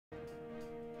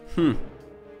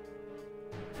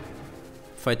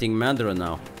Fighting Madara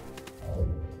now.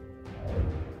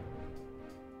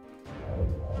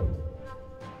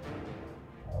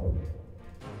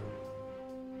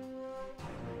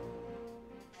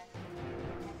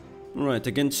 Alright,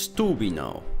 against Toby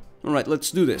now. Alright,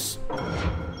 let's do this.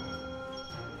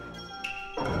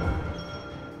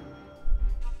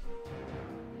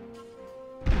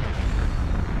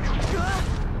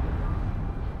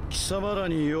 貴様ら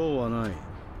に用はない。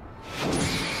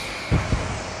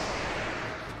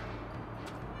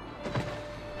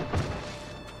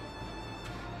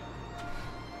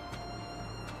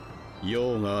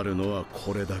用があるのは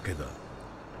これだけだ。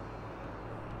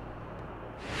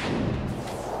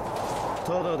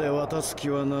ただで渡す気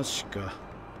はなしか。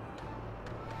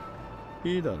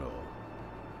いいだろ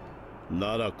う。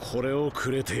ならこれを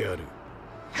くれてやる。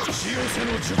口寄せ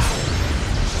の術。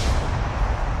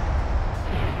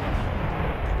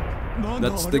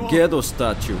 That's the Gedo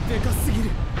statue.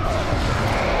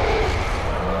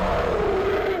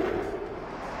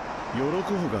 喜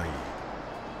ぶがいい。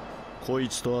こい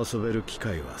つと遊べる機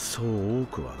会はそう多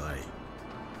くはな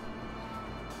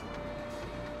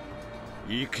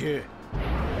い。行け、ゲ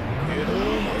ドを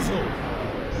待つぞ。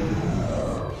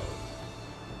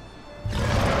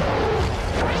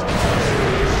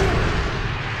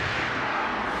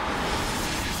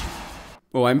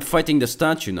 Oh, I'm fighting the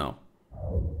statue now.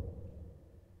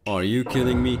 Are you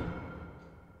kidding me?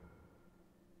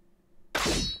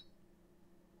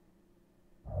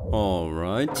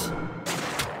 Alright.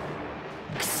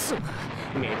 くそ、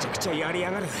めちゃくちゃやり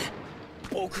やがる。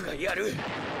僕がやる。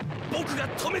僕が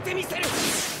止めてみせる。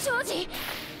庄司、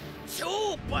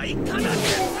超倍化な術。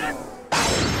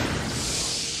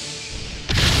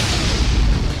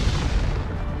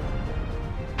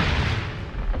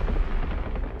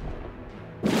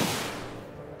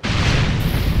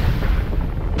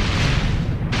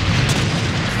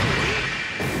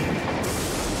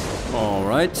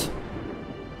 Alright.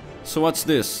 So what's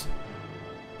this?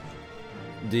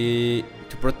 To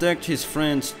protect his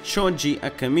friends, Choji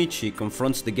Akamichi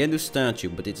confronts the Gedo statue,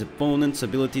 but its opponent's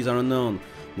abilities are unknown.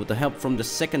 With the help from the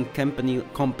second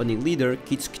company leader,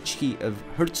 Kitsukichi of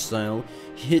Heartstyle,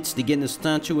 he hits the Gedo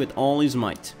statue with all his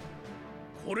might.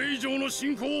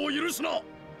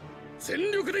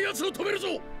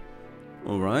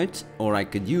 Alright, or I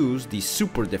could use the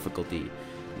super difficulty.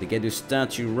 The Gedo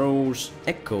statue roars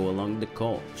echo along the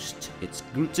coast. Its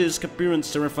grotesque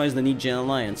appearance terrifies the Ninja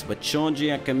Alliance, but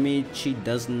Choji Akamichi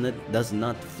does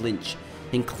not flinch.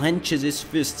 He clenches his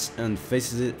fists and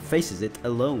faces it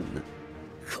alone.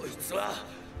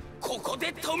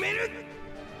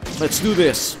 Let's do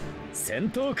this!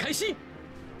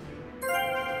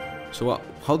 So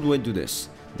how do I do this?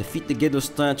 Defeat the Gedo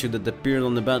statue that appeared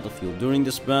on the battlefield. During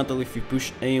this battle, if you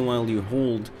push A while you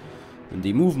hold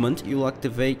the movement, you'll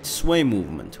activate Sway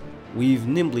movement. Weave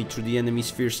nimbly through the enemy's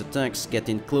fierce attacks, get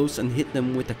in close and hit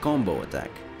them with a combo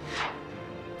attack.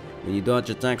 When you dodge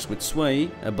attacks with Sway,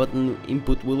 a button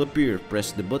input will appear.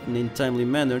 Press the button in timely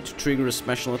manner to trigger a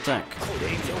special attack.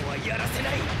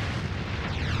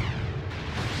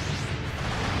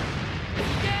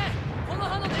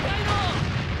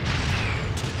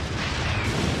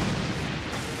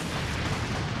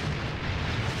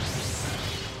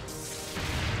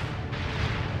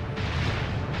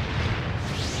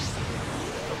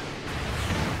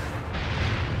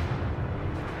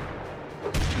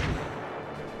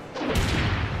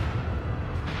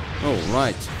 Oh,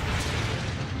 right.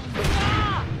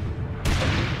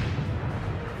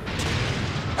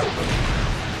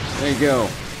 There you go.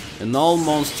 An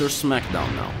all-monster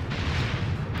smackdown now.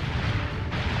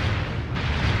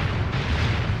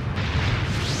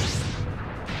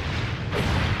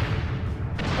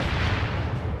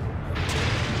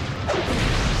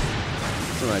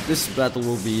 Alright, this battle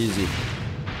will be easy.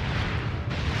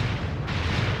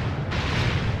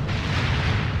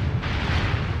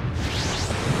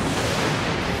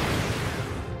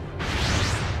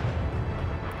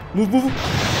 Move, move, move.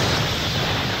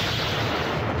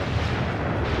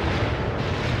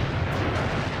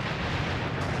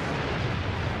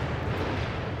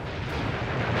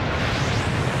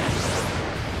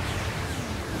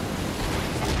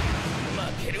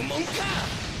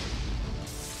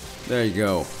 There you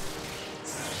go.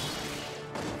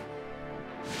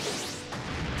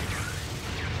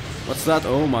 What's that?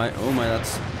 Oh my,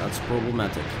 that's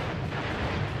problematic.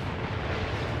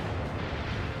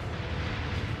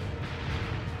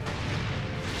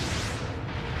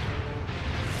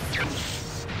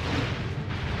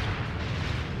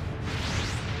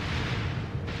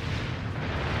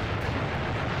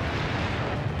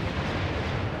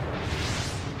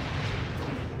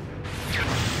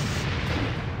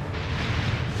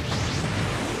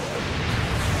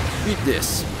 Eat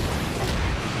this.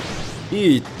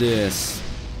 Eat this.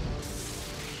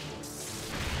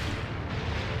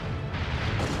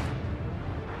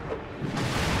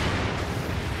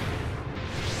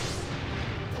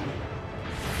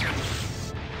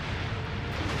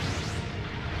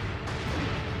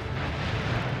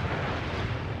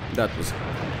 That was...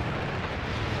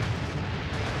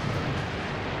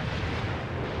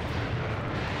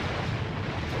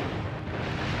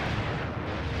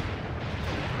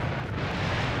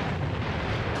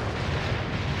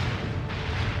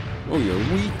 Oh, you're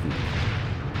weak.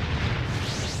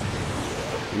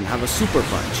 You have a super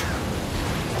punch.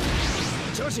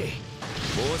 調子、もう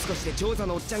少しで調査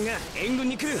のおっちゃんが援軍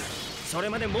に来る。それ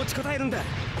まで持ちこたえるんだ。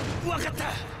わかっ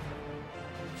た。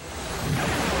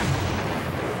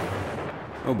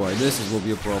 Oh boy, will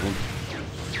be a problem.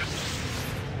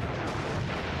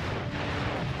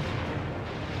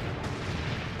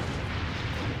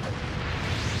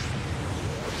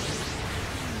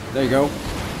 There you go.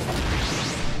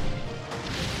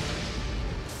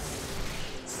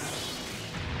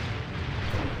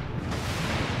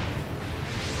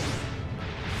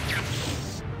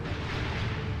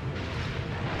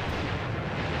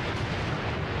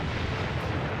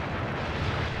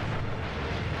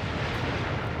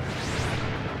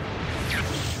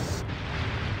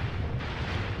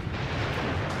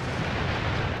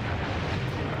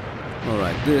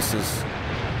 Alright, this is...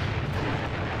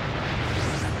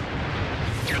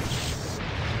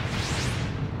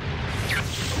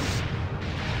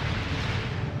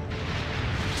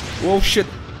 Whoa, shit!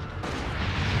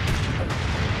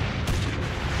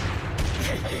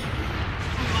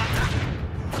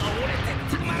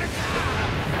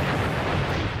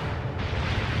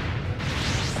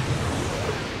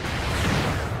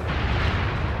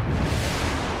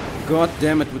 God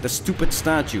damn it with the stupid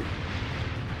statue.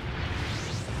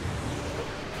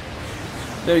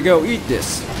 There you go, eat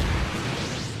this.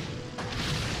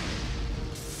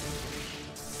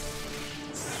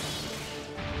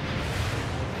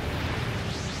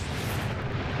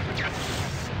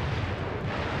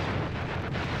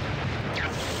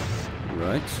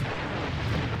 Right.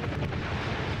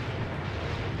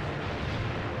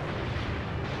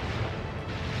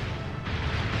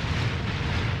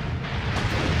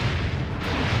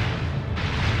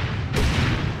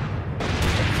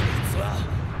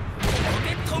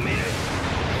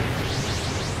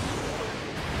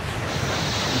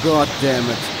 God damn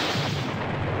it.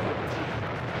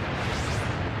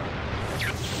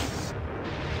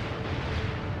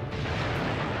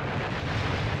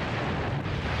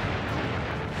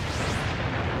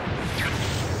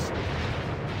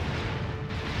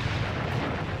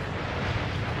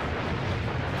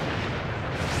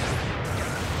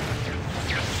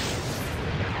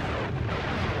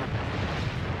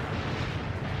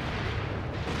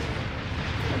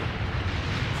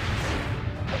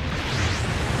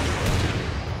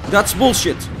 That's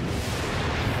bullshit.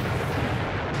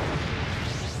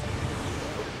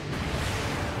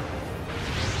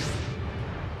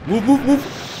 Move, move,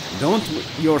 move. Don't.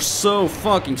 You're so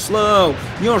fucking slow.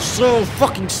 You're so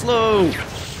fucking slow.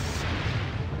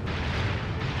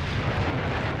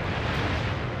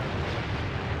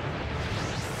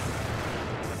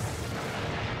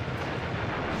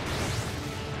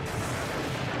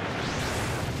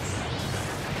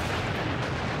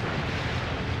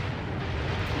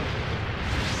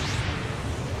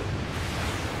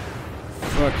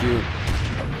 Fuck you.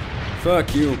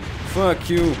 Fuck you. Fuck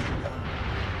you.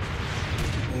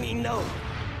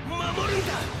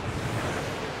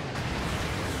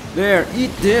 There,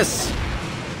 eat this.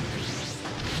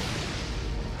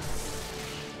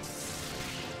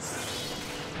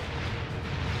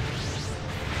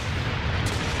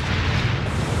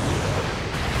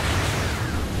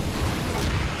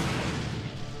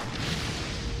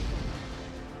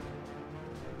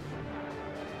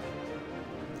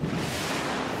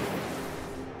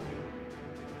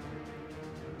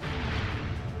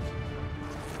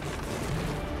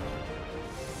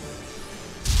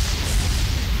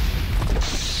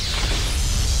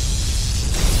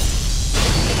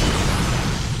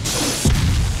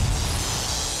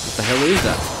 What the hell is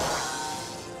that?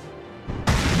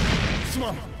 す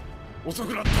まん、遅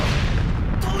くなった。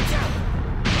父ちゃん。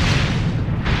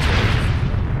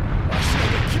足で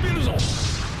決めるぞ。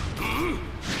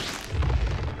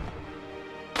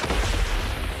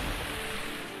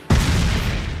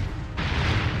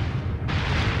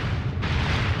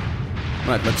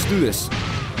Right, let's do this.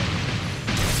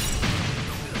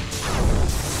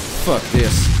 Fuck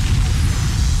this.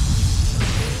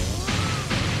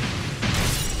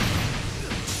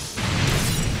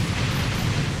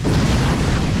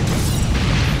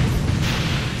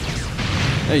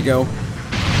 There you go.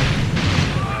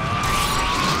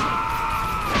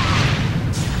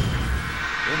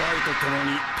 共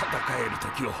に戦える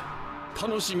時を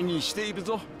楽しみにしている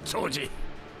ぞ、長次。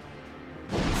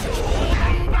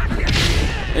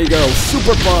 There you go,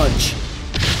 super punch.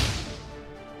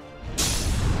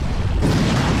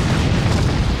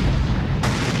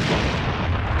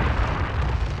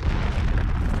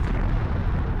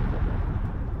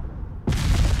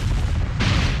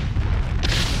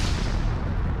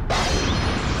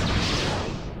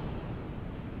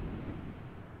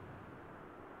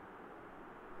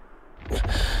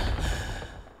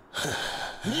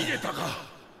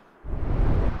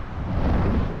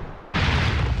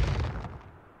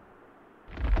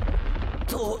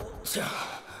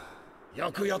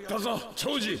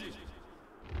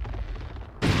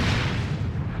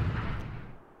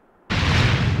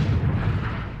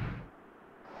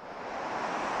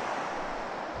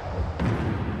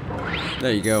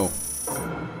 There you go.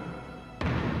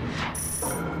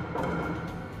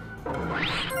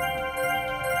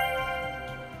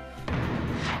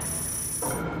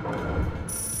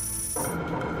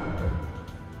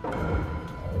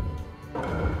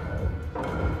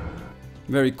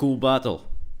 Very cool battle.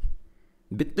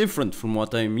 Bit different from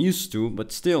what I'm used to,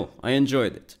 but still, I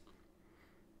enjoyed it.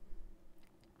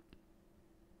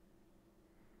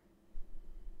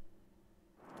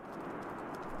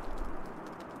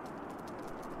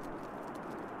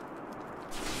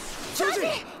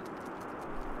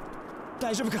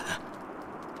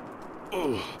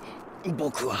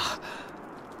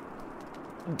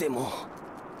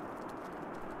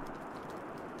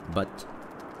 But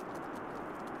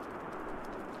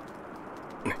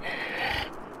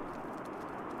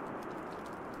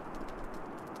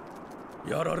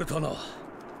やられたな。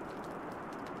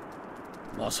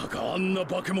まさかあんな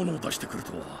化け物を出してくる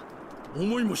とは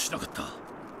思いもしなかった。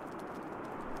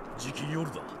次期夜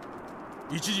だ。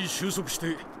一時収束し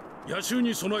て野襲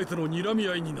に備えての睨み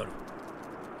合いになる。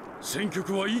戦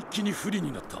局は一気に不利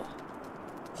になった。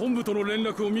本部との連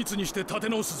絡を密にして立て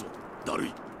直すぞ、ダル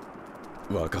イ。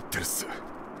分かってるっす。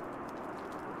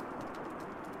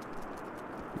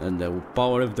 And the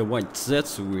power of the white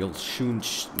Zetsu will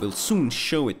soon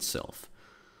show itself.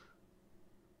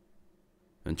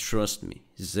 And trust me,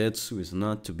 Zetsu is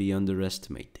not to be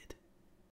underestimated.